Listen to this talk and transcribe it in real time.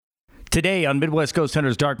Today on Midwest Ghost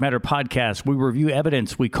Hunters Dark Matter podcast, we review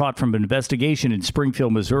evidence we caught from an investigation in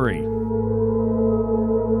Springfield, Missouri.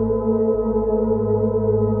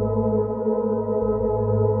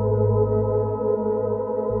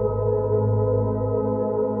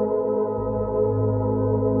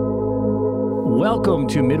 Welcome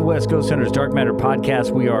to Midwest Ghost Hunters Dark Matter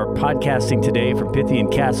podcast. We are podcasting today from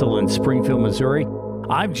Pythian Castle in Springfield, Missouri.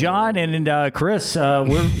 I'm John, and Chris,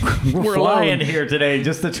 we're flying here today,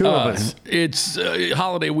 just the two of us. It's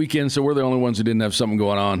holiday weekend, so we're the only ones who didn't have something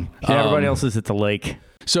going on. Yeah, everybody else is at the lake.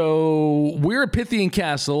 So we're at Pythian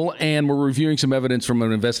Castle, and we're reviewing some evidence from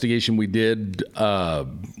an investigation we did. Was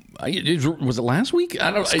it last week?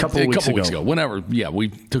 I don't know. A couple weeks ago. Whenever. Yeah, we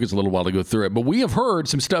took us a little while to go through it. But we have heard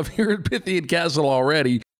some stuff here at Pythian Castle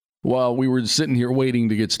already while we were sitting here waiting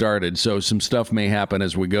to get started. So some stuff may happen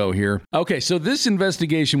as we go here. Okay, so this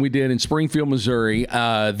investigation we did in Springfield, Missouri,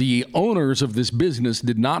 the owners of this business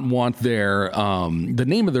did not want the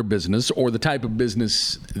name of their business or the type of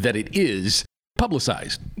business that it is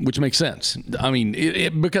publicized, which makes sense. I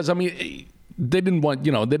mean, because they didn't want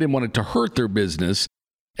it to hurt their business.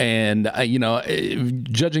 And,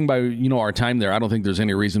 judging by, our time there, I don't think there's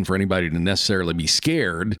any reason for anybody to necessarily be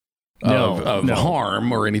scared of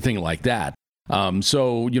harm or anything like that.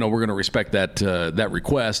 So, we're going to respect that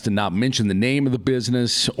request and not mention the name of the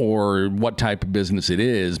business or what type of business it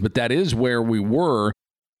is. But that is where we were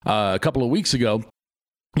a couple of weeks ago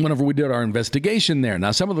whenever we did our investigation there. Now,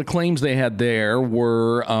 some of the claims they had there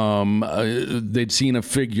were they'd seen a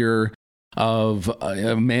figure of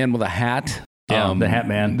a man with a hat. Yeah, the Hat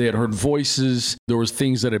Man. They had heard voices. There was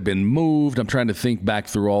things that had been moved. I'm trying to think back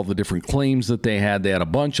through all the different claims that they had. They had a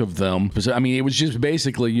bunch of them. I mean, it was just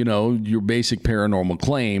basically, your basic paranormal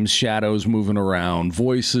claims, shadows moving around,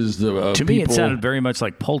 voices. To me, it sounded very much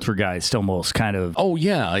like Poltergeist, almost, kind of. Oh,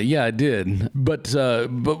 yeah, it did. But it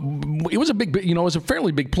was it was a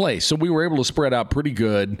fairly big place, so we were able to spread out pretty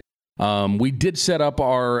good. We did set up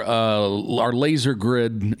our laser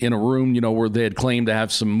grid in a room, where they had claimed to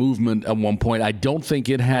have some movement at one point. I don't think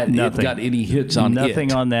it got any hits on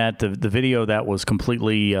nothing on that. The video that was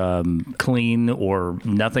completely clean, or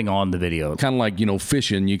nothing on the video. Kind of like,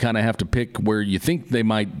 fishing, you kind of have to pick where you think they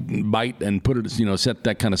might bite and put it, set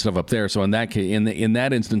that kind of stuff up there. So in that case, in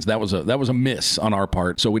that instance, that was a miss on our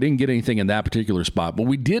part. So we didn't get anything in that particular spot, but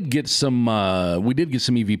we did get some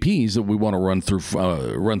EVPs that we want to run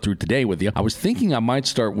through today with you. I was thinking I might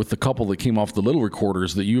start with the couple that came off the little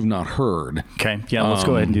recorders that you've not heard. Okay, yeah, let's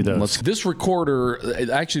go ahead and do those. This recorder,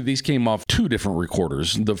 actually, these came off two different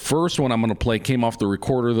recorders. The first one I'm going to play came off the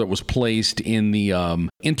recorder that was placed in the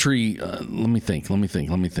entry. Let me think.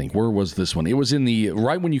 Where was this one? It was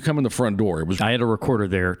right when you come in the front door. I had a recorder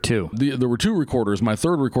there too. There were two recorders. My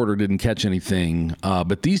third recorder didn't catch anything,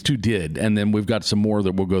 but these two did. And then we've got some more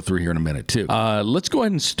that we'll go through here in a minute too. Let's go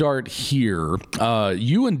ahead and start here.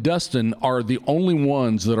 You and Dustin are the only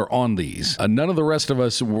ones that are on these. None of the rest of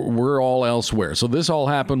us, we're all elsewhere. So this all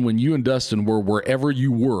happened when you and Dustin were wherever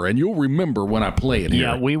you were. And you'll remember when I play it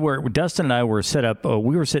here. Yeah, Dustin and I were set up,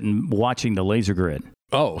 we were sitting watching the laser grid.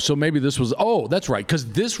 Oh, so maybe this was, that's right,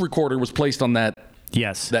 because this recorder was placed on that.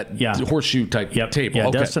 Yes. That horseshoe type table. Yeah,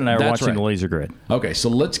 okay. Dustin and I are watching the laser grid. Okay, so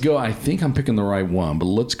let's go. I think I'm picking the right one, but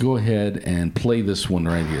let's go ahead and play this one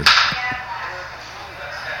right here.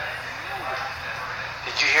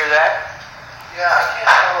 Yeah, I can't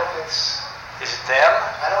tell if it's... Is it them?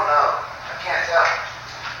 I don't know. I can't tell.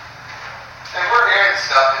 Hey, we're hearing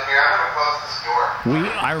stuff in here. I'm going to close this door.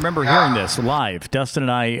 I remember hearing this live. Dustin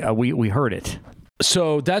and I, we heard it.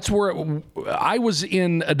 So that's where I was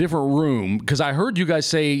in a different room, because I heard you guys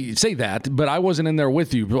say that, but I wasn't in there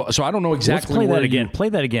with you. So I don't know exactly Let's play that again. Play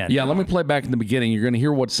that again. Yeah, let me play back in the beginning. You're going to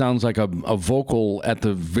hear what sounds like a vocal at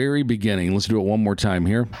the very beginning. Let's do it one more time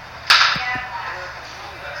here.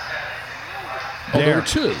 There were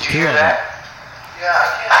two. Did you hear that? Yeah, I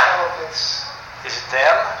can't tell if it's... Is it them?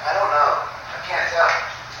 I don't know. I can't tell.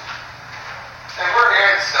 Hey, we're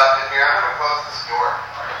hearing stuff in here. I'm going to close this door.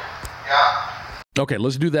 Yeah. Okay,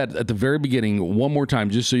 let's do that at the very beginning one more time,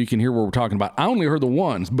 just so you can hear what we're talking about. I only heard the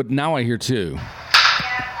ones, but now I hear two.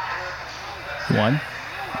 1,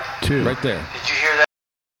 2. Right there. Did you hear that?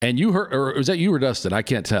 And you heard, or was that you or Dustin? I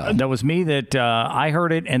can't tell. That was me. That I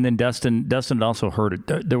heard it, and then Dustin also heard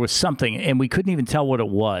it. There was something, and we couldn't even tell what it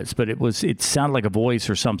was, but it sounded like a voice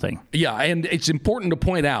or something. Yeah, and it's important to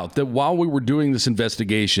point out that while we were doing this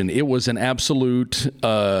investigation, it was an absolute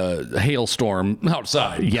hailstorm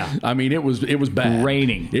outside. Yeah, I mean it was bad.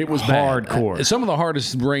 Raining. It was hardcore. Bad. Some of the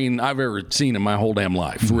hardest rain I've ever seen in my whole damn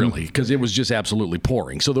life, really, because it was just absolutely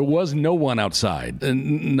pouring. So there was no one outside,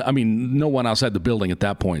 and I mean no one outside the building at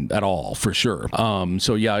that point. point at all, for sure.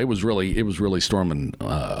 So yeah, it was really storming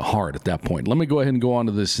hard at that point. Let me go ahead and go on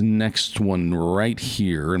to this next one right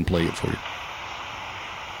here and play it for you.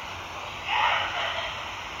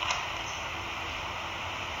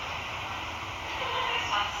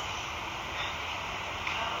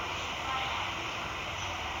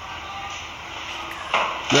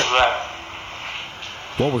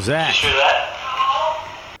 What was that? Did you hear that?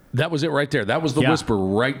 That was it right there. That was the whisper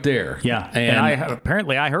right there. Yeah, and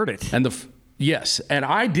apparently I heard it. And yes, and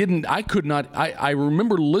I could not. I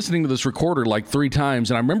remember listening to this recorder like 3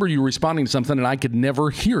 times, and I remember you responding to something, and I could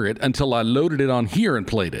never hear it until I loaded it on here and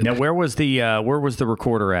played it. Now, where was the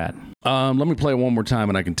recorder at? Let me play it one more time,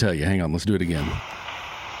 and I can tell you. Hang on, let's do it again.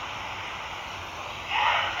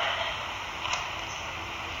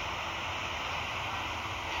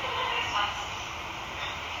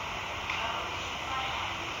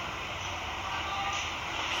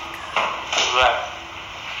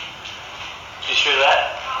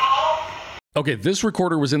 Okay, this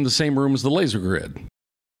recorder was in the same room as the laser grid.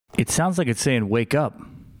 It sounds like it's saying, wake up.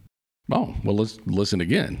 Oh, well, let's listen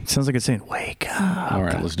again. It sounds like it's saying, wake up. All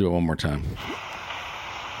right, let's do it one more time. Did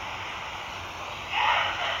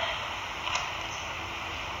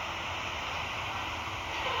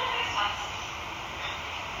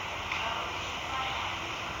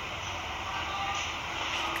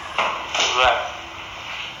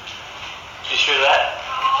you hear that?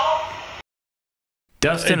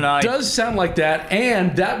 Dustin and I... It does sound like that,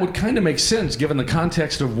 and that would kind of make sense given the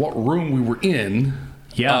context of what room we were in.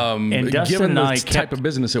 Yeah, and Dustin given and I the type of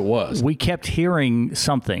business it was. We kept hearing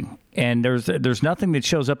something, and there's nothing that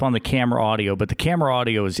shows up on the camera audio, but the camera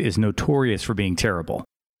audio is notorious for being terrible.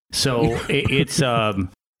 So it's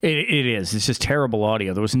just terrible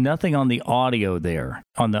audio. There was nothing on the audio there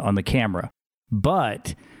on the camera,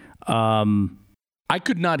 but I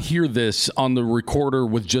could not hear this on the recorder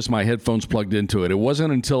with just my headphones plugged into it. It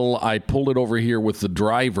wasn't until I pulled it over here with the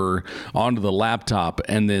driver onto the laptop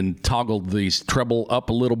and then toggled the treble up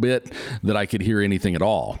a little bit that I could hear anything at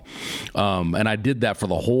all. And I did that for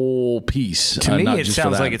the whole piece. To me, it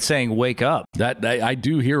sounds like it's saying, wake up. That I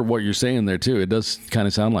do hear what you're saying there, too. It does kind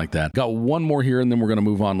of sound like that. Got one more here, and then we're going to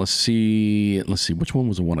move on. Let's see. Which one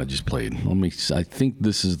was the one I just played? I think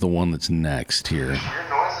this is the one that's next here. Weird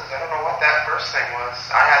noises. I don't know what that first thing was.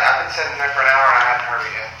 I've been sitting there for an hour and I hadn't heard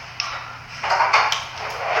it yet.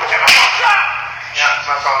 Yeah,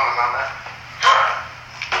 my phone was on that.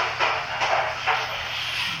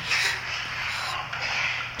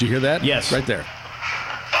 Did you hear that? Yes. Right there.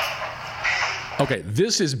 Okay,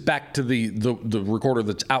 this is back to the recorder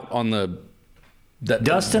that's out on that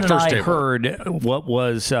Dustin and I heard what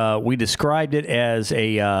was, we described it as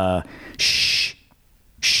a shh.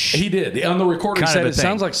 He did. On the recorder, he said it thing.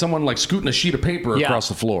 sounds like someone like scooting a sheet of paper across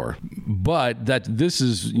the floor. But this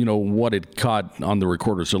is, what it caught on the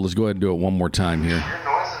recorder. So let's go ahead and do it one more time here. Weird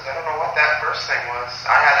noises. I don't know what that first thing was.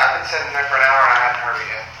 I've been sitting there for an hour and I hadn't heard it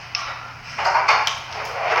yet.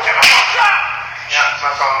 Yeah,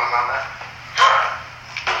 my phone was on that.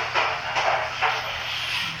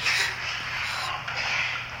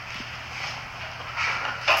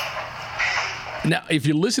 Now, if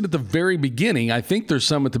you listen at the very beginning, I think there's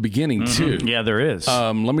some at the beginning, too. Yeah, there is.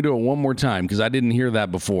 Let me do it one more time, because I didn't hear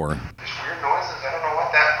that before. There's weird noises. I don't know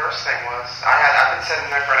what that first thing was. I've been sitting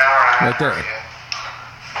there for an hour and I hadn't heard it yet.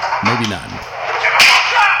 Maybe not.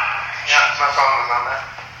 Yeah, my phone was on that.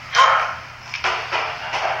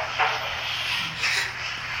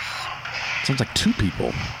 Sounds like 2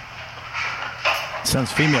 people.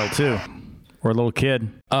 Sounds female, too. Or a little kid.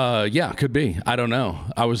 Yeah, could be. I don't know.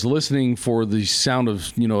 I was listening for the sound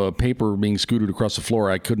of, a paper being scooted across the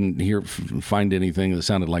floor. I couldn't find anything that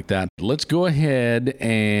sounded like that. Let's go ahead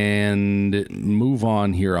and move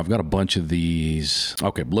on here. I've got a bunch of these.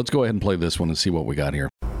 Okay, let's go ahead and play this one and see what we got here.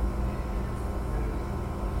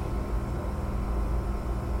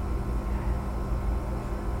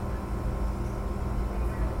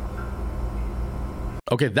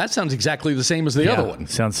 Okay, that sounds exactly the same as the other one.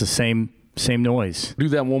 Sounds the same noise. Do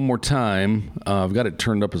that one more time. I've got it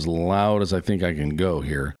turned up as loud as I think I can go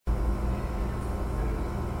here.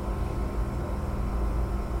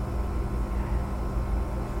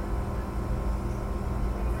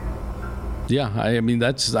 Yeah, I mean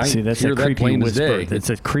that's I See, that's hear a that creepy plain as whisper. day. It's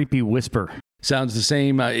a creepy whisper. Sounds the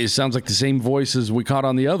same. It sounds like the same voice as we caught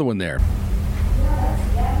on the other one there.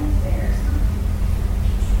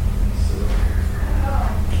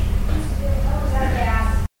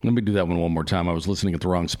 Let me do that one more time. I was listening at the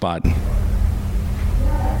wrong spot. Is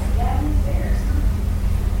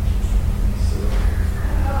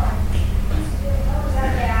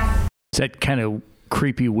that kind of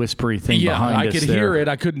creepy, whispery thing Yeah, behind I us could there. hear it.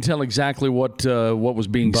 I couldn't tell exactly what was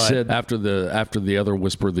being But- said after the other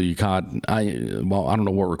whisper that you caught. I don't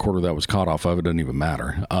know what recorder that was caught off of. It doesn't even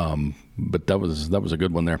matter. But that was a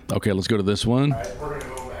good one there. Okay, let's go to this one. All right, we're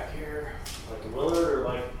gonna go back here, like a Willard or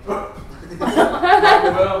like.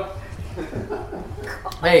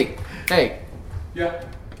 Hey. Yeah.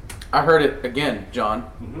 I heard it again, John.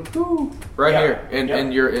 Right Yeah. here, and Yep.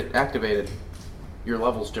 and it activated. Your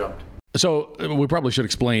levels jumped. So we probably should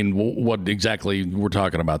explain what exactly we're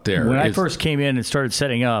talking about there. When I It's- first came in and started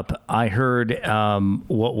setting up, I heard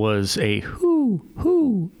what was a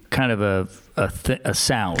hoo kind of a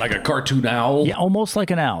sound, like a cartoon owl. yeah, almost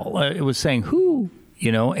like an owl. It was saying hoo,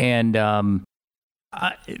 and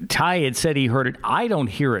Ty had said he heard it. I don't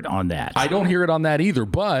hear it on that. I don't hear it on that either,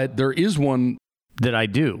 but there is one that I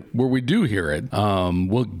do. where we do hear it.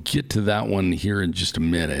 We'll get to that one here in just a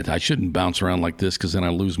minute. I shouldn't bounce around like this because then I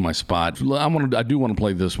lose my spot. I do want to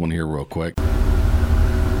play this one here real quick.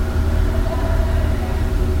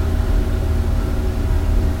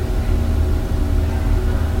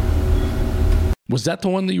 Was that the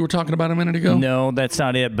one that you were talking about a minute ago? No, that's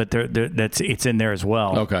not it. But it's in there as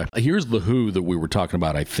well. Okay. Here's the Who that we were talking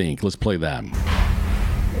about, I think. Let's play that.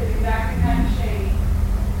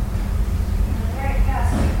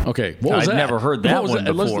 Okay. What was I'd that? never heard that What was one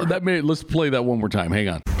before. Let's play that one more time. Hang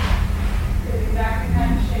on.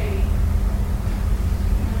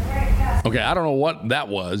 Okay, I don't know what that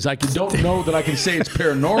was. Don't know that I can say it's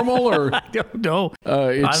paranormal or I don't know. I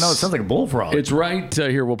it's, don't know. It sounds like a bullfrog. It's right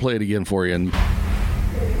here. We'll play it again for you. And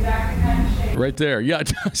right there. Yeah,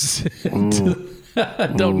 it does. I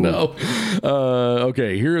don't know.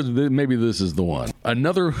 Okay, maybe this is the one.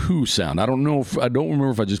 Another Who sound. I don't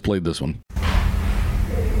remember if I just played this one.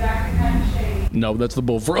 No, that's the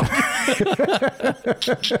bullfrog.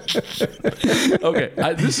 Okay,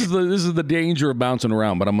 this is the danger of bouncing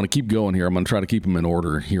around, but I'm going to keep going here. I'm going to try to keep them in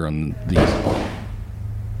order here on these.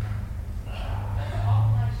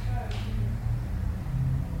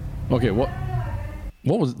 Okay, what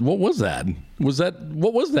was that?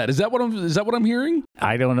 What was that? Is that what I'm hearing?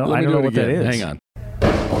 I don't know. Let I me don't do know it what that again. is. Hang on.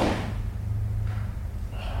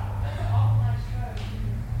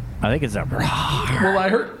 I think it's a. Well, I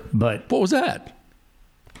heard. But What was that?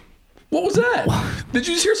 What was that? Did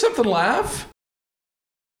you just hear something laugh?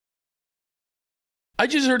 I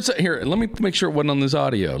just heard. Here, let me make sure it wasn't on this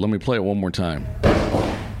audio. Let me play it one more time.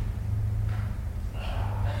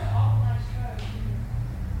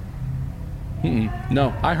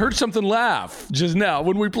 No, I heard something laugh just now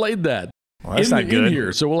when we played that. Well, that's not good. In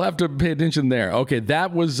here, so we'll have to pay attention there. Okay,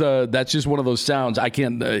 that was that's just one of those sounds. I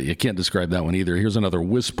can't describe that one either. Here's another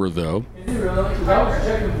whisper though. Is it really? Because I was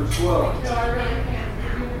checking for 12. No, I really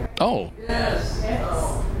can't. Oh, Yes.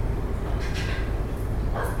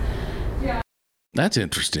 that's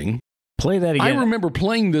interesting. play that again. I remember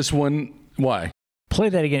playing this one. Why? Play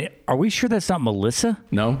that again. Are we sure that's not Melissa?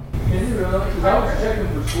 No. Is it really? Because I was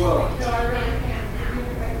checking for 12. No, I really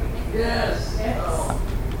can't. Yes.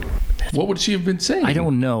 What would she have been saying? I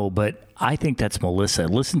don't know, but I think that's Melissa.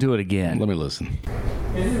 Listen to it again. Let me listen.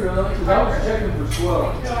 Is it really? Because I was checking for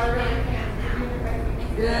 12. No, I really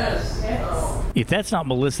can't. Yes. If that's not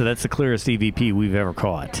Melissa, that's the clearest EVP we've ever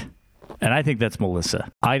caught. And I think that's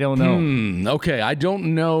Melissa. I don't know. Okay, I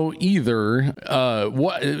don't know either.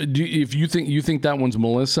 If you think that one's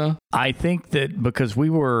Melissa? I think that because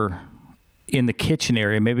we were in the kitchen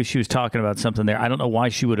area, maybe she was talking about something there. I don't know why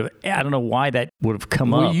I don't know why that would have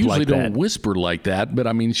come up We usually like don't that. whisper like that, but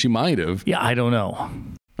I mean, she might have. Yeah, I don't know.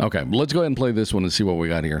 Okay, let's go ahead and play this one and see what we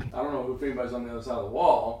got here. I don't know if anybody's on the other side of the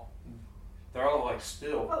wall. They're all like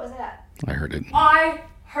still. What was that? I heard it. I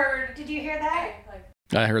heard. Did you hear that?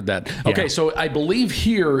 I heard that. Okay, so I believe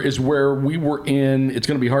here is where we were in. It's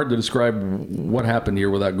going to be hard to describe what happened here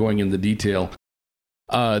without going into detail.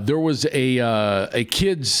 There was a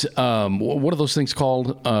kid's, what are those things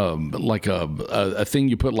called? Like a thing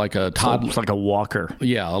you put like a toddler. It's like a walker.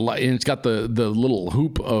 Yeah, and it's got the little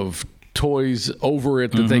hoop of toys over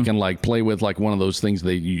it that they can like play with, like one of those things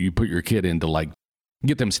that you put your kid in to like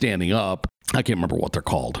get them standing up. I can't remember what they're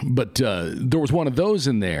called, but there was one of those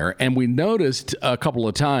in there, and we noticed a couple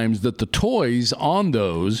of times that the toys on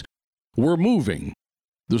those were moving.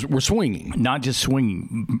 Were swinging. Not just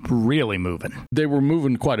swinging, really moving. They were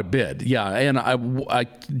moving quite a bit. Yeah, and I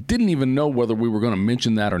didn't even know whether we were going to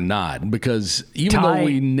mention that or not, because even though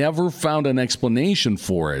we never found an explanation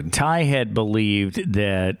for it. Ty had believed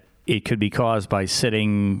that it could be caused by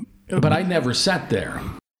sitting. But I never sat there.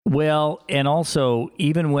 Well, and also,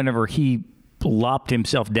 even whenever he lopped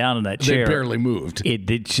himself down in that They chair. barely moved.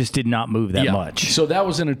 It just did not move that much. So that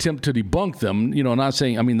was an attempt to debunk them. Not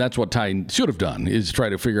saying, I mean, that's what Ty should have done, is try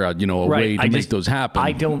to figure out, a way to make those happen.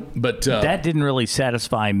 I don't. But that didn't really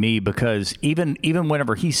satisfy me, because even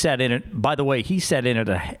whenever he sat in it, by the way, he sat in it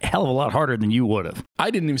a hell of a lot harder than you would have.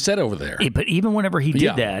 I didn't even sit over there. But even whenever he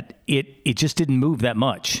did that, it just didn't move that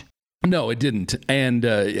much. No, it didn't. And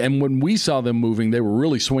when we saw them moving, they were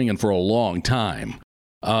really swinging for a long time.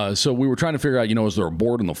 So we were trying to figure out, is there a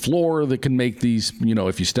board on the floor that can make these,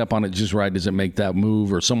 if you step on it just right, does it make that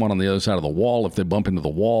move? Or someone on the other side of the wall, if they bump into the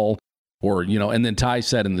wall? Or, and then Ty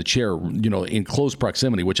sat in the chair, in close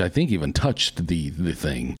proximity, which I think even touched the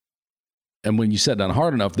thing. And when you sat down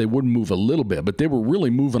hard enough, they wouldn't move a little bit, but they were really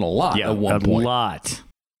moving a lot at one point. A lot.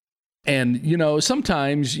 And,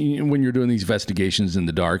 sometimes when you're doing these investigations in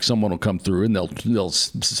the dark, someone will come through and they'll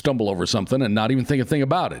stumble over something and not even think a thing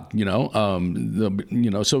about it,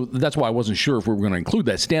 So that's why I wasn't sure if we were going to include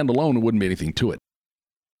that. Standalone, it wouldn't be anything to it.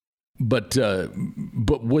 But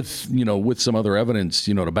with some other evidence,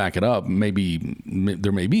 to back it up, maybe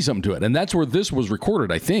there may be something to it. And that's where this was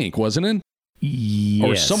recorded, I think, wasn't it? Yes.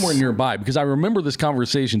 Or somewhere nearby, because I remember this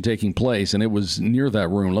conversation taking place, and it was near that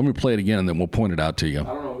room. Let me play it again, and then we'll point it out to you. I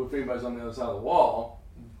don't know if anybody's on the other side of the wall.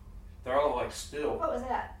 They're all like still. What was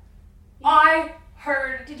that? I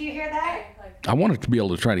heard. Did you hear that? I wanted to be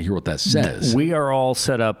able to try to hear what that says. We are all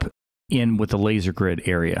set up in with the laser grid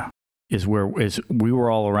area. We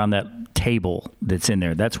were all around that table that's in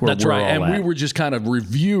there. That's where we're all and at. we were just kind of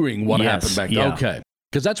reviewing what happened back there. Okay.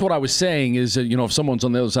 Because that's what I was saying is that, if someone's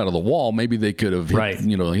on the other side of the wall, maybe they could have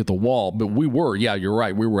hit the wall. But we were, you're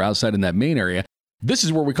right. We were outside in that main area. This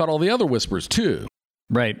is where we caught all the other whispers, too.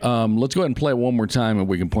 Right. Let's go ahead and play it one more time, and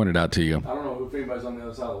we can point it out to you. I don't know if anybody's on the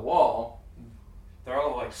other side of the wall. They're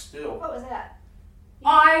all like still. What was that?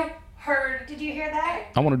 I heard. Did you hear that?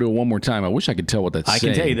 I want to do it one more time. I wish I could tell what that's saying. I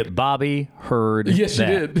can tell you that Bobby heard Yes,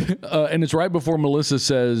 that. she did. And it's right before Melissa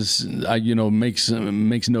says, makes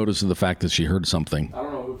notice of the fact that she heard something. I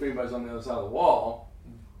don't know if anybody's on the other side of the wall.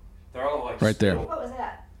 They're all like right there. What was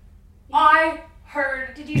that? I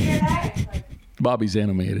heard. Did you hear that? Bobby's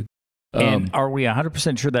animated. And are we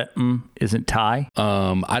 100% sure that isn't Ty?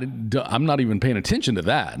 I'm not even paying attention to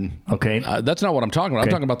that. Okay. That's not what I'm talking about. I'm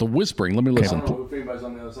talking about the whispering. Let me listen. I don't know if anybody's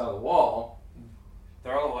on the other side of the wall.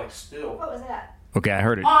 They're all like still. What was that? Okay, I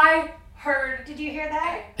heard it. I heard. Did you hear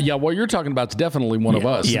that? Yeah, what you're talking about is definitely one of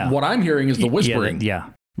us. Yeah. What I'm hearing is the whispering. Yeah.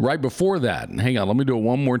 Right before that. Hang on, let me do it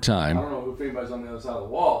one more time. I don't know if anybody's on the other side of the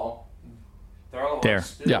wall. They're all There. like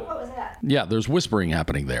still. Yeah. What was that? Yeah, there's whispering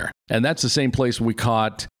happening there. And that's the same place we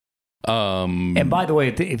caught. And by the way,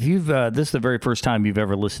 if you've this is the very first time you've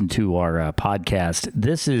ever listened to our podcast,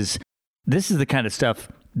 this is the kind of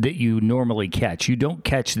stuff that you normally catch. You don't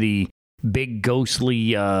catch the big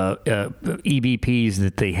ghostly EVPs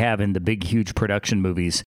that they have in the big, huge production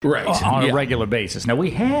movies on a regular basis. Now, we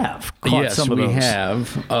have caught some of those.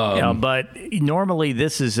 Yes, we have. But normally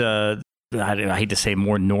this is I hate to say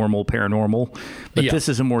more normal paranormal, but this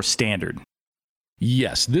is a more standard.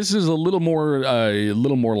 Yes, this is a little more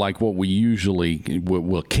like what we usually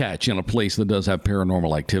will catch in a place that does have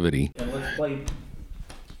paranormal activity. And let's play.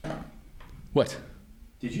 What?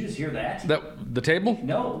 Did you just hear that? The table?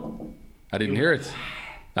 No. I didn't hear it.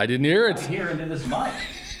 I didn't hear it. I'm hearing into this mic.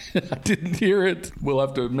 I didn't hear it. We'll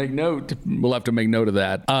have to make note. We'll have to make note of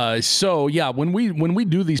that. So yeah, when we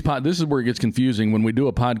do these this is where it gets confusing. When we do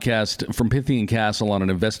a podcast from Pythian Castle on an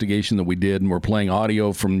investigation that we did, and we're playing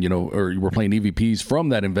audio from or we're playing EVPs from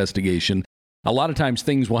that investigation, a lot of times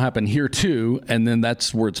things will happen here too, and then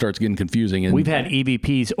that's where it starts getting confusing. And we've had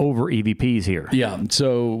EVPs over EVPs here. Yeah,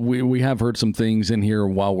 so we have heard some things in here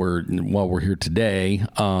while we're here today.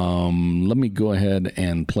 Let me go ahead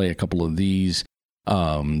and play a couple of these.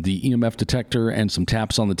 The EMF detector and some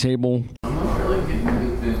taps on the table. I'm not really getting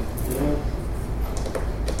anything.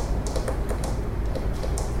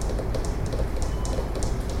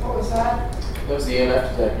 What was that? That was the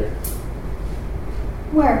EMF detector.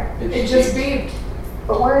 Where? It It just just beeped.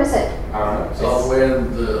 But where is it? I don't know. It's all the way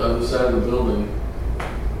on the other side of the building.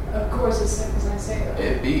 Of course it's because I say that.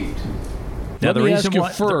 It beeped. Now, Let me ask you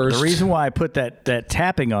first. The reason why I put that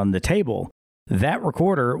tapping on the table, that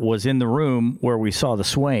recorder was in the room where we saw the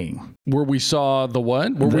swaying. Where we saw the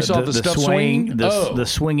what? Where we saw the stuff swinging? The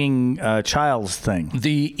swinging child's thing.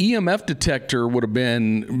 The EMF detector would have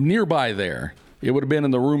been nearby there. It would have been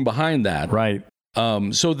in the room behind that. Right.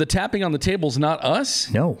 So the tapping on the table's not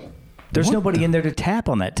us? No. There's nobody in there to tap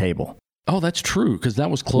on that table. Oh, that's true, because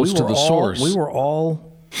that was close to the source. We were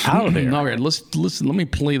all out of there. All right, let's listen. Let me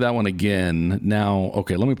play that one again. Now,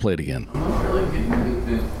 okay, let me play it again. I'm not really getting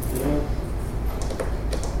anything.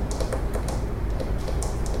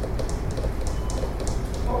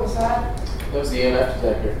 That was the EMF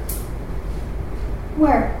detector.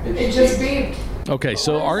 Where? It just beeped. Okay,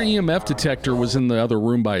 so our EMF detector was in the other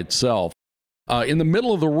room by itself. In the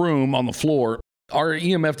middle of the room on the floor, our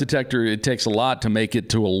EMF detector, it takes a lot to make it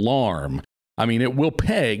to alarm. I mean, it will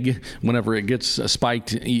peg whenever it gets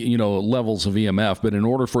spiked, levels of EMF, but in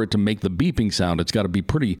order for it to make the beeping sound, it's got to be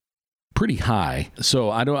pretty high. So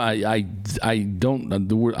I wouldn't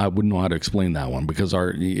know how to explain that one because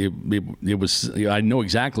it was, I know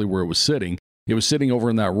exactly where it was sitting. It was sitting over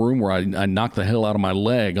in that room where I knocked the hell out of my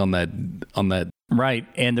leg on that. Right,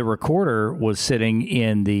 and the recorder was sitting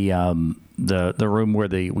in the room where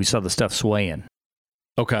we saw the stuff swaying.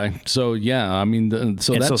 Okay, so yeah, I mean,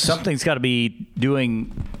 so something's got to be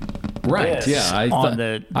doing right. This yeah, on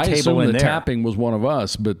the I table assume in the there. Tapping was one of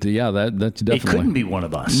us, but that's definitely It couldn't be one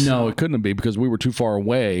of us. No, it couldn't be because we were too far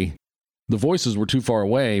away. The voices were too far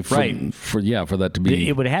away for that to be.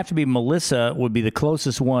 It would have to be Melissa would be the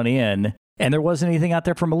closest one in, and there wasn't anything out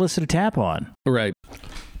there for Melissa to tap on. Right.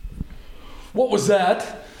 What was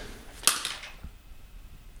that?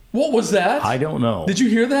 What was that? I don't know. Did you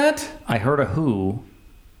hear that? I heard a who.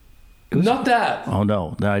 Not that. Oh,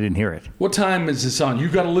 no, I didn't hear it. What time is this on?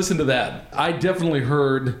 You've got to listen to that. I definitely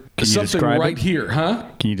heard something right here, huh?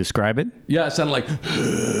 Can you describe it? Yeah, it sounded like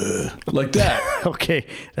that. Okay,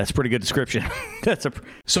 that's a pretty good description.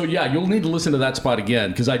 So yeah, you'll need to listen to that spot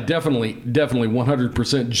again because I definitely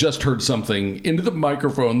 100% just heard something into the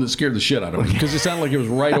microphone that scared the shit out of me because it sounded like it was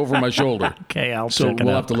right over my shoulder. Okay, so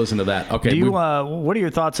we'll have to listen to that. Okay. What are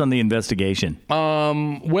your thoughts on the investigation?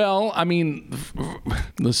 Well, I mean,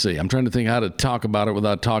 let's see. I'm trying to think how to talk about it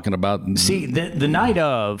without talking about. See, the night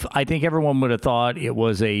of, I think everyone would have thought it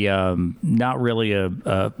was a not really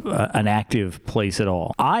an active place at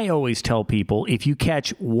all. I always tell people if you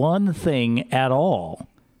catch one thing at all,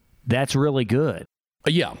 that's really good.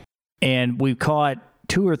 Yeah. And we've caught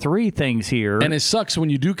 2 or 3 things here. And it sucks when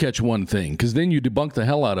you do catch one thing because then you debunk the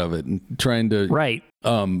hell out of it and trying to. Right.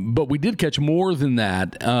 But we did catch more than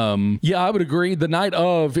that. Yeah, I would agree. The night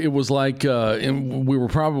of, it was like, and we were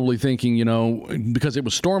probably thinking, because it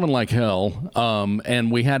was storming like hell,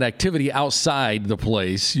 and we had activity outside the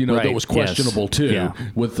place, right. that was questionable too. Yeah.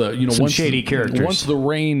 With, some shady characters. Once the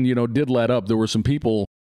rain, did let up, there were some people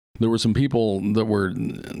that were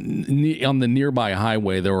on the nearby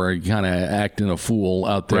highway that were kind of acting a fool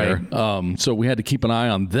out there. Right. So we had to keep an eye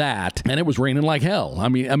on that. And it was raining like hell. I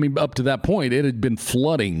mean, up to that point, it had been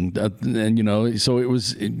flooding. And, so it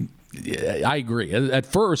was... I agree. At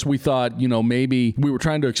first, we thought, maybe we were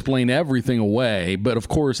trying to explain everything away. But of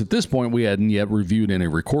course, at this point, we hadn't yet reviewed any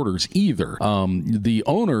recorders either. The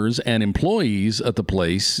owners and employees at the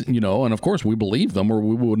place, and of course, we believe them or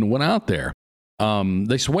we wouldn't have went out there.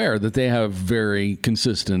 They swear that they have very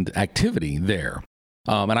consistent activity there.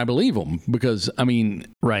 And I believe them because,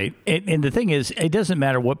 Right. And the thing is, it doesn't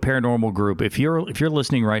matter what paranormal group. If you're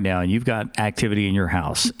listening right now and you've got activity in your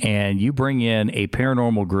house and you bring in a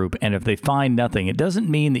paranormal group and if they find nothing, it doesn't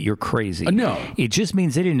mean that you're crazy. No. It just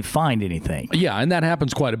means they didn't find anything. Yeah, and that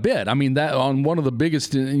happens quite a bit. That on one of the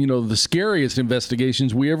biggest, the scariest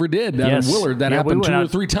investigations we ever did down in Willard, that happened 2 or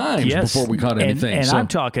 3 times before we caught anything. And I'm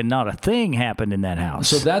talking not a thing happened in that house.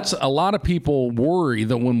 So that's a lot of people worry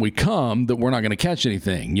that when we come that we're not going to catch anything.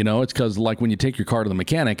 It's because like when you take your car to the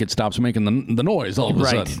mechanic, it stops making the noise all of a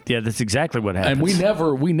sudden. Yeah, that's exactly what happens.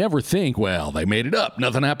 And we never think, well, they made it up.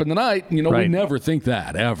 Nothing happened tonight. We never think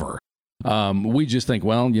that ever. We just think,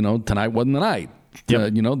 well, tonight wasn't the night.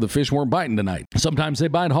 Yep. The fish weren't biting tonight. Sometimes they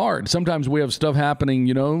bite hard. Sometimes we have stuff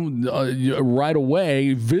happening, right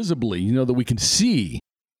away, visibly, that we can see.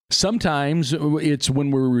 Sometimes it's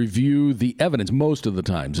when we review the evidence. Most of the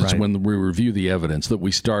times it's when we review the evidence that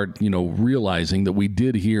we start, realizing that we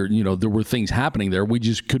did hear, there were things happening there. We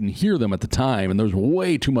just couldn't hear them at the time. And there's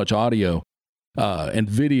way too much audio and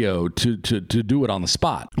video to do it on the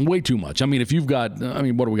spot. Way too much. If you've got,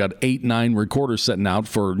 what do we got? 8, 9 recorders setting out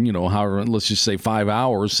for, however, let's just say 5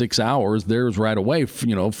 hours, 6 hours, there's right away,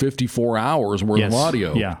 54 hours worth of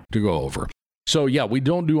audio to go over. So, yeah, we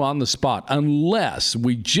don't do on the spot unless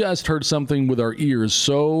we just heard something with our ears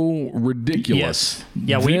so ridiculous.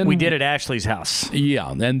 Yes. Yeah, we did at Ashley's house.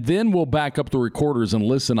 Yeah, and then we'll back up the recorders and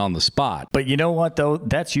listen on the spot. But you know what, though?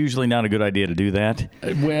 That's usually not a good idea to do that.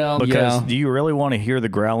 Because do you really want to hear the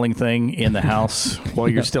growling thing in the house while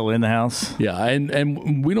you're still in the house? Yeah,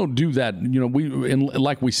 and we don't do that.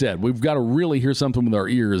 Like we said, we've got to really hear something with our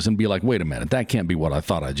ears and be like, wait a minute, that can't be what I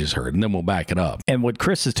thought I just heard. And then we'll back it up. And what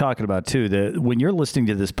Chris is talking about, too, when you're listening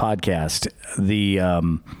to this podcast,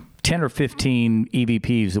 10 or 15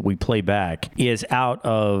 EVPs that we play back is out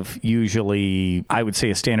of usually, I would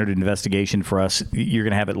say, a standard investigation for us. You're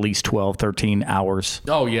going to have at least 12, 13 hours.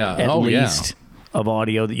 Oh, yeah. At least of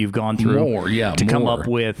audio that you've gone through. More, yeah. To come up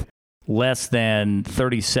with less than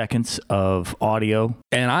 30 seconds of audio.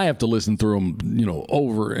 And I have to listen through them,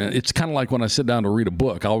 over. It's kind of like when I sit down to read a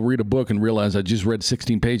book. I'll read a book and realize I just read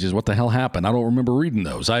 16 pages. What the hell happened? I don't remember reading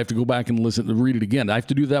those. I have to go back and read it again. I have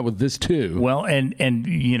to do that with this too. Well, and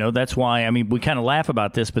that's why, we kind of laugh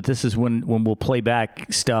about this, but this is when we'll play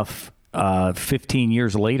back stuff 15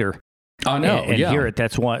 years later. I know, and hear it.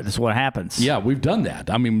 That's what happens. Yeah, we've done that.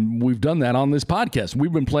 We've done that on this podcast.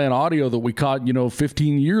 We've been playing audio that we caught,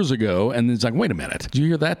 15 years ago, and it's like, wait a minute, did you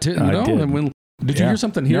hear that too? I did. And did you hear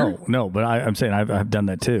something here? No, but I'm saying I've done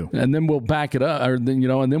that too. And then we'll back it up, and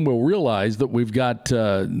then we'll realize that we've got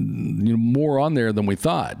more on there than we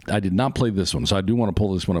thought. I did not play this one, so I do want to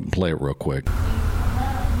pull this one up and play it real quick.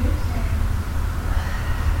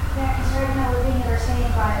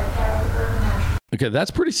 Okay,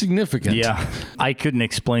 that's pretty significant. Yeah, I couldn't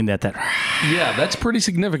explain that. Yeah, that's pretty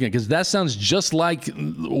significant because that sounds just like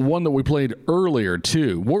one that we played earlier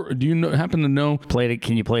too. Do you happen to know?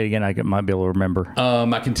 Can you play it again? I might be able to remember.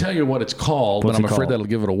 I can tell you what it's called, but I'm afraid that'll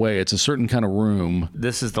give it away. It's a certain kind of room.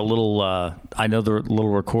 This is the little. I know the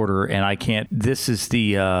little recorder, and I can't. This is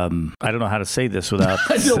the. I don't know how to say this without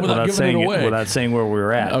saying where we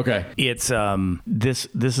were at. Okay. It's This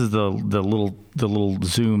is the little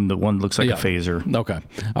zoom. The one that looks like a phaser. Okay.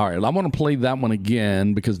 All right. I want to play that one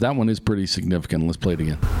again because that one is pretty significant. Let's play it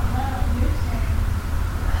again.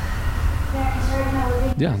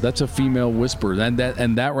 Yeah, that's a female whisper. And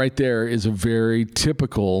that right there is a very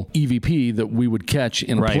typical EVP that we would catch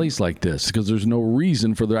in a place like this because there's no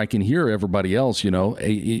reason for I can hear everybody else,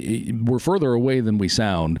 we're further away than we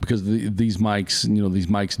sound because these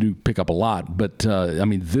mics do pick up a lot. But,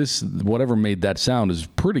 this, whatever made that sound is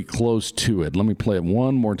pretty close to it. Let me play it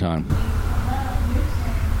one more time.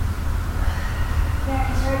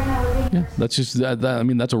 Yeah, that's just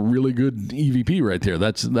that's a really good EVP right there.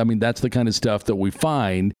 That's the kind of stuff that we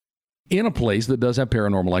find in a place that does have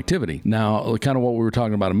paranormal activity. Now, kind of what we were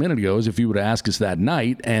talking about a minute ago is if you would ask us that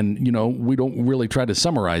night, and we don't really try to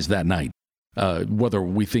summarize that night. Whether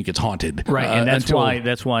we think it's haunted, right? And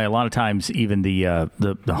that's why a lot of times even the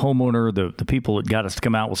homeowner, the people that got us to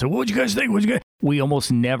come out will say, "What'd you guys think? What'd you guys?" We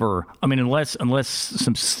almost never. Unless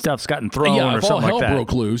some stuff's gotten thrown or something like that. If all hell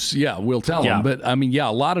broke loose, we'll tell them. But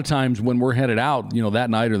a lot of times when we're headed out, that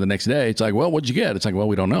night or the next day, it's like, well, what'd you get? It's like, well,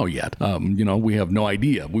 we don't know yet. We have no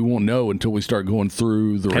idea. We won't know until we start going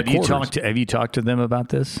through the recorders. Have you talked to them about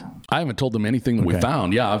this? I haven't told them anything that we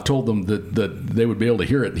found. Yeah, I've told them that they would be able to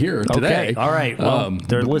hear it here today. Okay. All right. Well,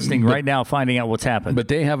 they're listening right now, finding out what's happened. But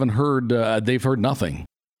they haven't heard. They've heard nothing.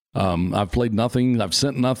 I've played nothing. I've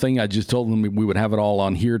sent nothing. I just told them we would have it all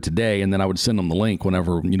on here today, and then I would send them the link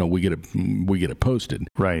whenever we get it posted.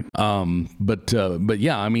 Right. But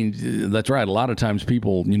yeah, that's right. A lot of times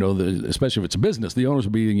people, especially if it's a business, the owners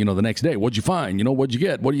will be, the next day. What'd you find? What'd you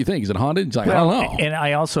get? What do you think? Is it haunted? It's like, I don't know. And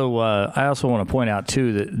I also want to point out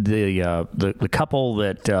too that the couple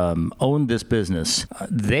that owned this business,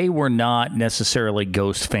 they were not necessarily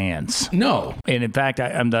ghost fans. No. And in fact,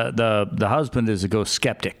 the husband is a ghost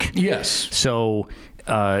skeptic. Yes. So,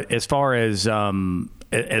 as far as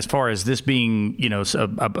this being,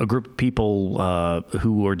 a group of people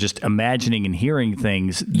who are just imagining and hearing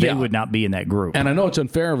things, they would not be in that group. And I know it's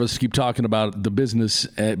unfair of us to keep talking about the business,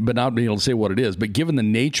 but not being able to say what it is. But given the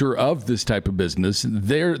nature of this type of business,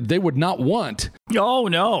 they would not want. Oh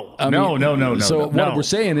no! No. So what we're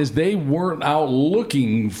saying is they weren't out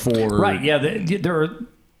looking for. Right? Yeah. There.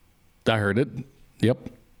 I heard it. Yep.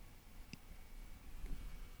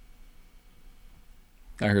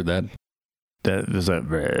 I heard that. That was a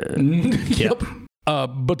yep.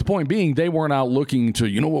 But the point being, they weren't out looking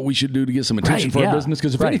to, what we should do to get some attention for our business.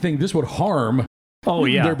 Because if anything, this would harm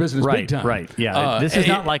their business big time. Right. Yeah. This is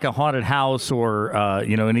not like a haunted house or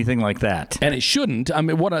anything like that. And it shouldn't.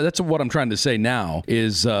 That's what I'm trying to say now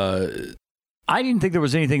is. I didn't think there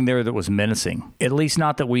was anything there that was menacing. At least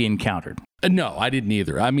not that we encountered. No, I didn't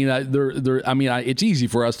either. It's easy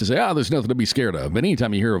for us to say, there's nothing to be scared of. But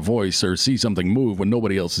anytime you hear a voice or see something move when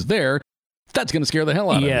nobody else is there, that's going to scare the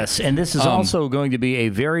hell out of you. Yes, and this is also going to be a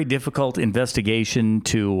very difficult investigation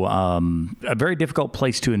a very difficult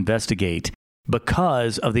place to investigate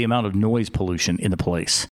because of the amount of noise pollution in the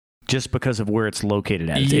place. just because of where it's located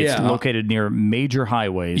at. It's Yeah. located near major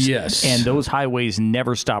highways. Yes. And those highways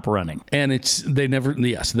never stop running. And it's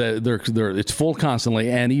full constantly,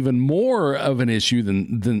 and even more of an issue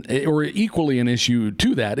than or equally an issue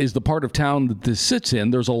to that is the part of town that this sits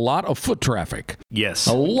in. There's a lot of foot traffic. Yes.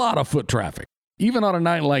 A lot of foot traffic. Even on a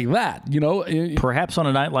night like that, Perhaps on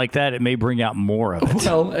a night like that, it may bring out more of it.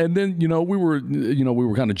 Well, and then we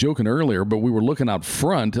were kind of joking earlier, but we were looking out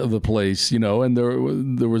front of the place, and there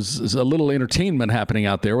was a little entertainment happening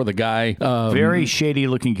out there with a guy. Very shady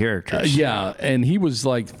looking characters. Yeah, and he was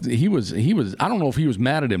I don't know if he was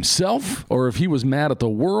mad at himself or if he was mad at the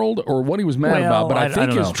world or what he was mad about, but I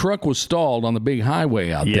think his truck was stalled on the big highway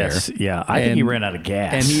out there. Yes, yeah. I think he ran out of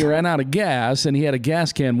gas. And he ran out of gas, and he had a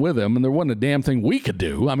gas can with him, and there wasn't a damn thing we could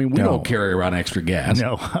do. I mean, we don't carry around extra gas.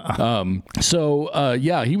 No.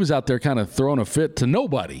 He was out there kind of throwing a fit to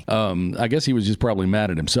nobody. I guess he was just probably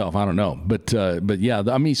mad at himself. I don't know. But yeah,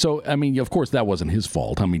 of course, that wasn't his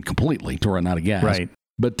fault. I mean, completely to run out of gas. Right.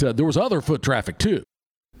 But there was other foot traffic too.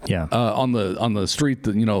 Yeah. On the street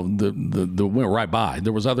that the went right by.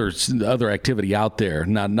 There was other activity out there.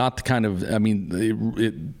 Not the kind of. I mean,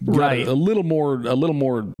 it got Right. a little more.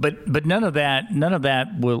 But none of that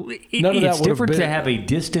will. It's different to have a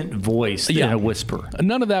distant voice than a whisper.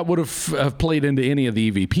 None of that would have played into any of the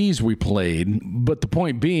EVPs we played. But the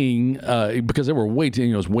point being, because they were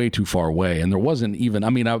it was way too far away, and there wasn't even. I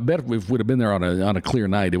mean, I bet if we would have been there on a clear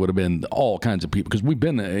night, it would have been all kinds of people because we've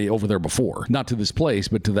been over there before, not to this place,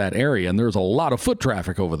 but to that area, and there's a lot of foot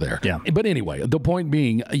traffic over there. Yeah. But anyway, the point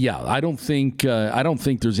being, I don't think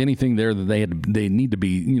there's anything there that they need to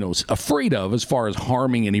be afraid of as far as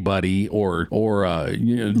harming anybody or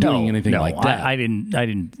doing anything like that. I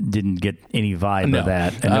didn't get any vibe of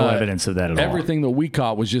that, and no evidence of that at all. Everything that we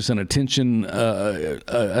caught was just an attempt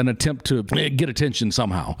to get attention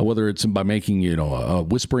somehow, whether it's by making a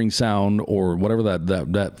whispering sound or whatever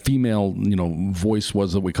that female voice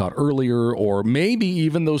was that we caught earlier, or maybe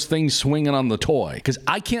even those things swinging on the toy, because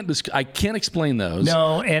I can't explain those.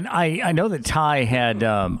 No, and I know that Ty had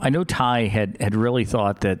had really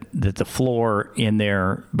thought that the floor in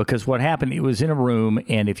there, because what happened, it was in a room,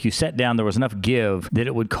 and if you sat down, there was enough give that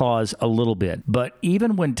it would cause a little bit. But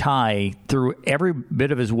even when Ty threw every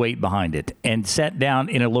bit of his weight behind it and sat down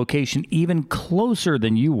in a location even closer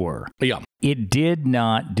than you were, it did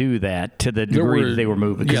not do that to the degree that they were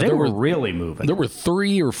moving, because they were really moving. There were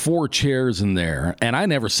 3 or 4 chairs in there, and I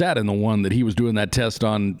never sat in the one that he was doing that test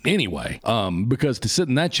on anyway, because to sit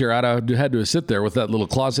in that chair, I'd have had to sit there with that little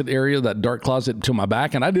closet area, that dark closet to my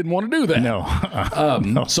back, and I didn't want to do that.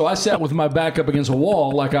 No. So I sat with my back up against a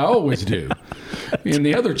wall like I always do in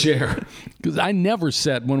the other chair, because I never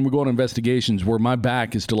sat when we go on investigations where my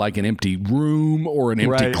back is to like an empty room or an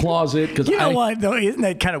empty closet. Because what, though? Isn't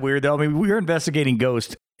that kind of weird, though? I mean, we're investigating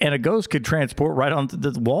ghosts, and a ghost could transport right on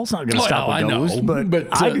the wall's not going to stop a ghost.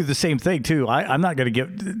 But I do the same thing too. I'm not going to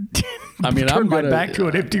turn my back to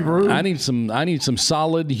an empty room. I need some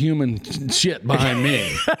solid human shit behind me.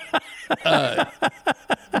 I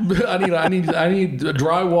need a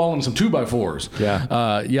drywall and some 2x4s.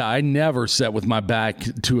 Yeah. I never sat with my back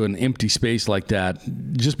to an empty space like that,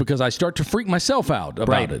 just because I start to freak myself out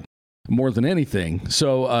about it more than anything.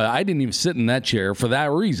 So I didn't even sit in that chair for that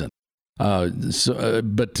reason. We tried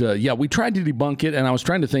to debunk it, and I was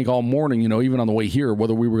trying to think all morning, even on the way here,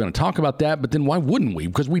 whether we were going to talk about that. But then why wouldn't we?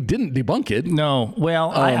 Because we didn't debunk it. No.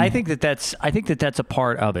 Well, I think that's a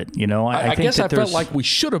part of it. I guess I felt like we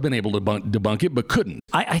should have been able to debunk it, but couldn't.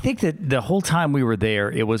 I think that the whole time we were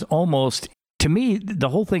there, it was almost, to me, the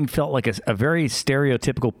whole thing felt like a very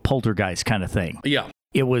stereotypical poltergeist kind of thing. Yeah.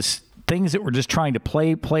 It was things that were just trying to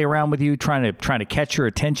play around with you, trying to catch your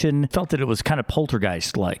attention. Felt that it was kind of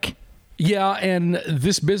poltergeist-like. Yeah, and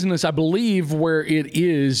this business, I believe, where it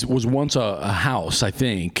is, was once a house, I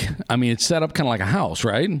think. I mean, it's set up kind of like a house,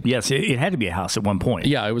 right? Yes, it had to be a house at one point.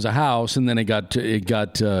 Yeah, it was a house, and then it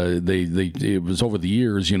was over the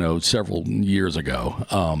years, several years ago,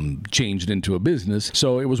 changed into a business.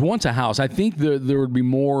 So it was once a house. I think there would be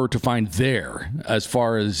more to find there as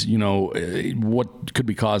far as, what could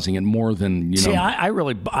be causing it more than, See, I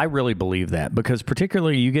really believe that, because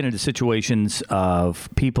particularly you get into situations of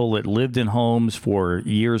people that lived in homes for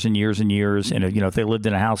years and years and years, and if they lived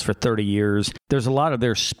in a house for 30 years, there's a lot of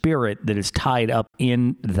their spirit that is tied up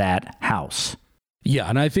in that house. Yeah,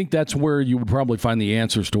 and I think that's where you would probably find the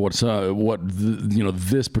answers to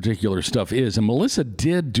this particular stuff is. And Melissa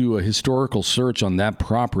did do a historical search on that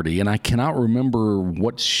property, and I cannot remember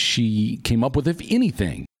what she came up with, if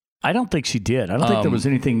anything. I don't think she did. I don't think there was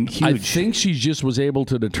anything huge. I think she just was able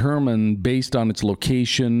to determine, based on its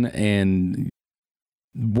location and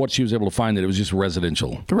what she was able to find, that it was just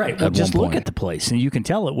residential. Right. Well, at just one look point. at the place, and you can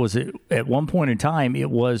tell at one point in time it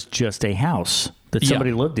was just a house that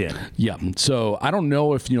somebody lived in. Yeah. So I don't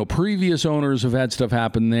know if, previous owners have had stuff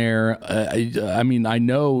happen there. I mean, I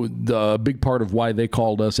know the big part of why they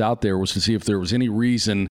called us out there was to see if there was any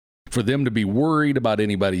reason for them to be worried about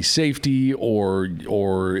anybody's safety, or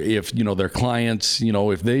if, their clients,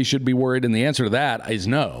 if they should be worried. And the answer to that is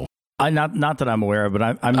no. Not that I'm aware of,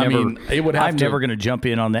 but I'm never going to jump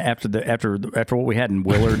in on the after what we had in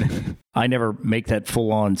Willard. I never make that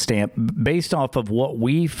full on stamp based off of what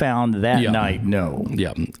we found that night. No.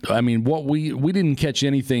 Yeah. I mean, we didn't catch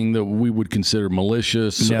anything that we would consider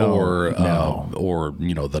malicious or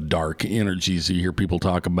the dark energies you hear people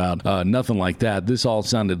talk about. Nothing like that. This all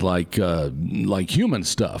sounded like human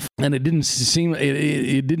stuff, and it didn't seem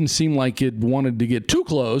like it wanted to get too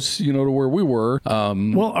close, to where we were.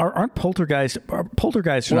 Well, aren't poltergeists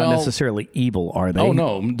are not necessarily evil, are they? Oh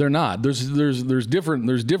no, they're not. There's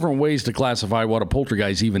different ways to classify what a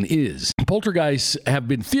poltergeist even is. Poltergeists have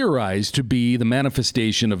been theorized to be the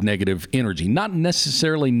manifestation of negative energy, not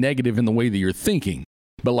necessarily negative in the way that you're thinking,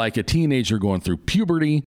 but like a teenager going through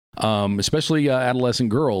puberty, especially adolescent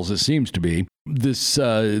girls. It seems to be this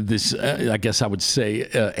I guess I would say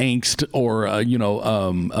angst, or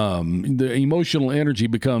the emotional energy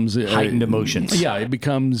becomes heightened emotions. Yeah, it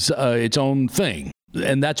becomes its own thing.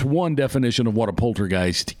 And that's one definition of what a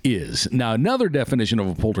poltergeist is. Now, another definition of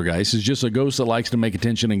a poltergeist is just a ghost that likes to make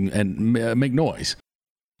attention and make noise.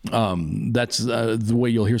 That's the way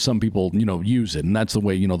you'll hear some people, use it. And that's the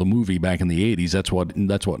way, the movie back in the 80s, that's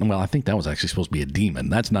what, well, I think that was actually supposed to be a demon.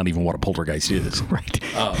 That's not even what a poltergeist is. Right.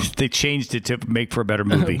 They changed it to make for a better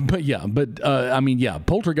movie.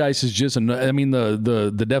 Poltergeist is just,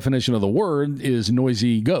 the definition of the word is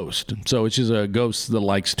noisy ghost. So it's just a ghost that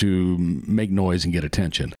likes to make noise and get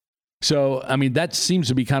attention. So, that seems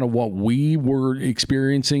to be kind of what we were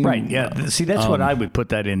experiencing. Right. Yeah. See, that's what I would put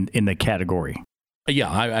that in the category.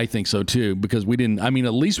 Yeah, I think so too, because we didn't,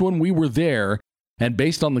 at least when we were there, and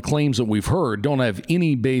based on the claims that we've heard, don't have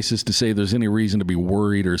any basis to say there's any reason to be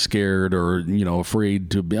worried or scared or,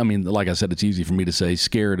 afraid to be. Like I said, it's easy for me to say.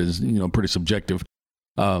 Scared is, pretty subjective.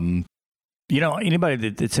 Anybody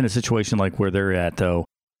that's in a situation like where they're at, though,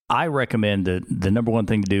 I recommend that the number one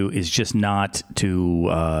thing to do is just not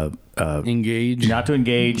to engage. Not to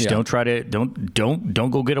engage. Yeah. Don't try to don't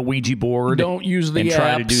go get a Ouija board. Don't use the and apps.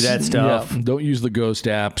 Try to do that stuff. Yeah. Don't use the ghost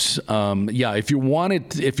apps. If you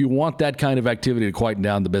want that kind of activity to quieten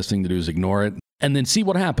down, the best thing to do is ignore it and then see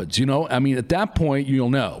what happens. At that point you'll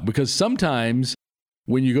know, because sometimes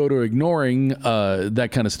when you go to ignoring that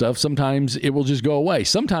kind of stuff, sometimes it will just go away.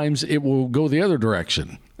 Sometimes it will go the other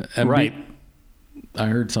direction. Right. I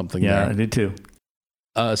heard something. Yeah, there. I did too.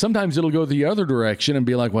 Sometimes it'll go the other direction and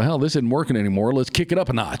be like, well, hell, this isn't working anymore. Let's kick it up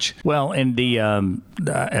a notch. Well, and it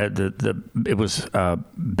was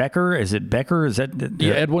Becker. Is it Becker? Is that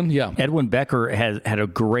Edwin? Yeah. Edwin Becker had a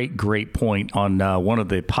great point on one of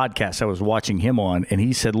the podcasts I was watching him on, and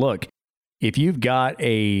he said, look, if you've got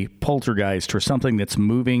a poltergeist or something that's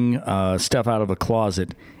moving stuff out of a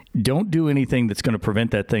closet, don't do anything that's going to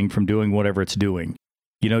prevent that thing from doing whatever it's doing.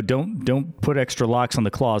 Don't put extra locks on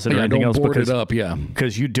the closet or anything else, board it up,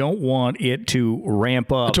 because you don't want it to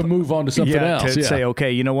ramp up to move on to something else. To say,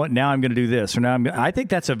 okay, you know what? Now I'm going to do this, or now I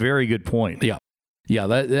think that's a very good point. Yeah. Yeah,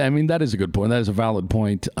 that is a good point. That is a valid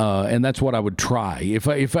point, and that's what I would try.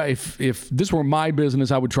 If this were my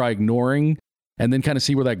business, I would try ignoring. And then kind of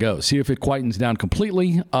see where that goes. See if it quietens down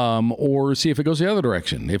completely, or see if it goes the other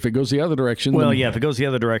direction. If it goes the other direction... Well, if it goes the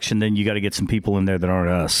other direction, then you got to get some people in there that aren't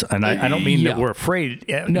us. And I don't mean that we're afraid,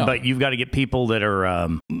 but you've got to get people that are...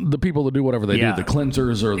 the people that do whatever they do, the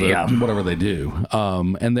cleansers or whatever they do.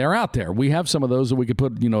 And they're out there. We have some of those that we could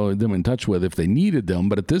put them in touch with if they needed them.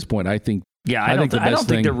 But at this point, I think... Yeah, I don't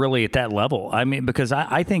think they're really at that level. Because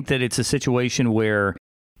I think that it's a situation where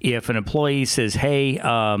if an employee says, hey...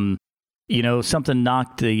 something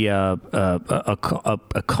knocked the a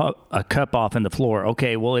cup off in the floor.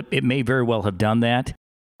 Okay, well, it may very well have done that,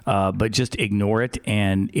 but just ignore it,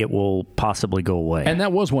 and it will possibly go away. And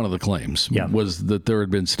that was one of the claims. Yeah. Was that there had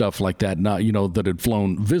been stuff like that, not that had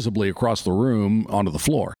flown visibly across the room onto the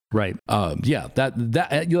floor. Right.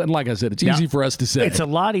 That like I said, it's easy for us to say. It's a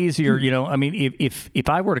lot easier. If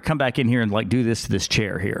I were to come back in here and do this to this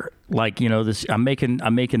chair here, this, I'm making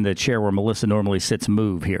the chair where Melissa normally sits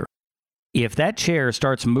move here. If that chair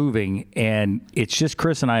starts moving and it's just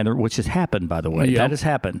Chris and I, which has happened, by the way, that has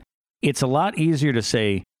happened, it's a lot easier to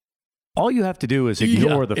say, All you have to do is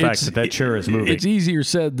ignore the fact that chair is moving. It's easier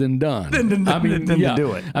said than done. Than to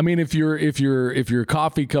do it. I mean, if your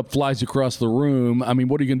coffee cup flies across the room, I mean,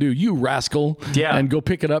 what are you gonna do? You rascal! Yeah. And go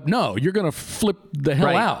pick it up? No, you're gonna flip the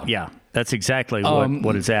hell out. Yeah, that's exactly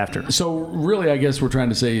what it's after. So really, I guess we're trying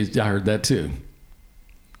to say is I heard that too.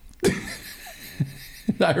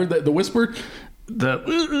 I heard that the whisper. I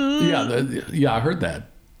heard that.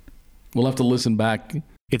 We'll have to listen back.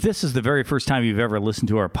 If this is the very first time you've ever listened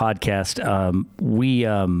to our podcast, we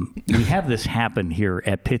have this happen here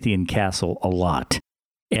at Pythian Castle a lot.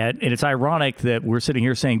 And it's ironic that we're sitting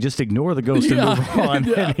here saying, just ignore the ghost and move on.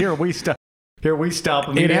 Yeah. And here we stop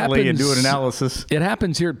immediately and do an analysis. It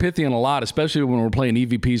happens here at Pythian a lot, especially when we're playing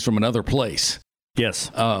EVPs from another place.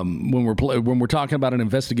 Yes. When we're talking about an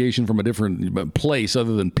investigation from a different place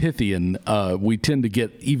other than Pythian, we tend to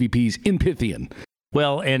get EVPs in Pythian.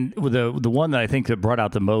 Well, and the one that I think that brought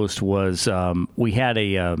out the most was we had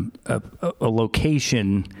a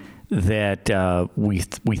location that we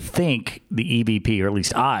think the EVP, or at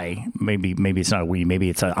least maybe it's not a we, maybe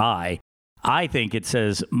it's an I think it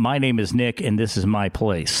says, my name is Nick and this is my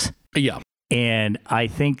place. Yeah. And I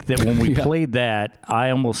think that when we played that, I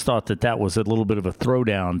almost thought that was a little bit of a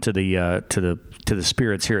throwdown to the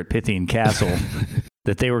spirits here at Pythian Castle.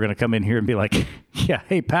 That they were going to come in here and be like, yeah,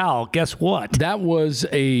 hey, pal, guess what? That was an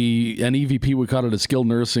EVP. We called it a skilled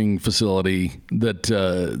nursing facility that's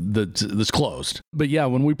closed. But yeah,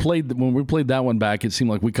 when we played that one back, it seemed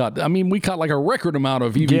like we caught like a record amount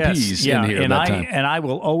of EVPs in here and that time. And I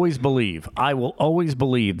will always believe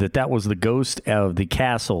that was the ghost of the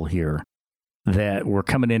castle here that were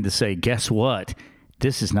coming in to say, guess what?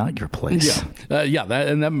 This is not your place. Yeah,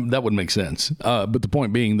 that would make sense. But the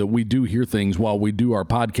point being that we do hear things while we do our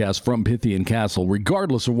podcast from Pythian Castle,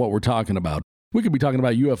 regardless of what we're talking about. We could be talking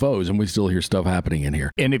about UFOs and we still hear stuff happening in here.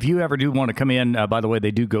 And if you ever do want to come in, by the way, they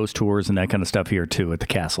do ghost tours and that kind of stuff here too at the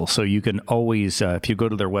castle. So you can always, if you go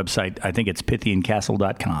to their website, I think it's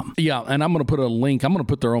pythiancastle.com. Yeah, and I'm going to put a link. I'm going to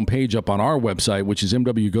put their own page up on our website, which is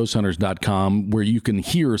mwghosthunters.com, where you can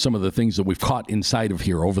hear some of the things that we've caught inside of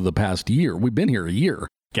here over the past year. We've been here a year.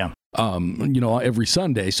 Yeah. Every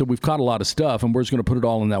Sunday. So we've caught a lot of stuff, and we're just going to put it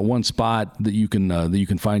all in that one spot that you can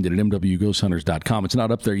find it at mwghosthunters.com. It's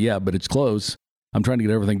not up there yet, but it's close. I'm trying to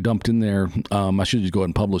get everything dumped in there. I should just go ahead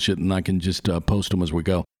and publish it, and I can just post them as we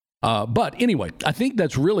go. But anyway, I think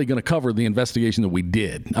that's really going to cover the investigation that we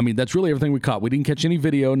did. I mean, that's really everything we caught. We didn't catch any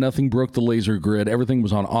video. Nothing broke the laser grid. Everything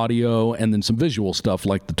was on audio, and then some visual stuff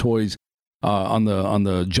like the toys on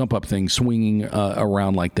the jump up thing swinging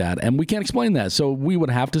around like that. And we can't explain that. So we would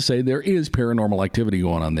have to say there is paranormal activity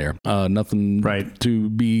going on there. Nothing to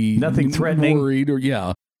be threatening, worried or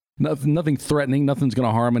nothing threatening. Nothing's going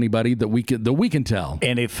to harm anybody that we can tell.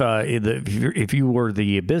 And if you were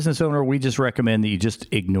the business owner, we just recommend that you just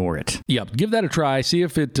ignore it. Yeah, give that a try. See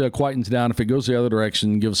if it quietens down. If it goes the other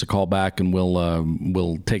direction, give us a call back, and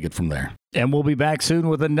we'll take it from there. And we'll be back soon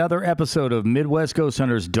with another episode of Midwest Ghost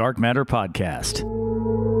Hunters Dark Matter Podcast.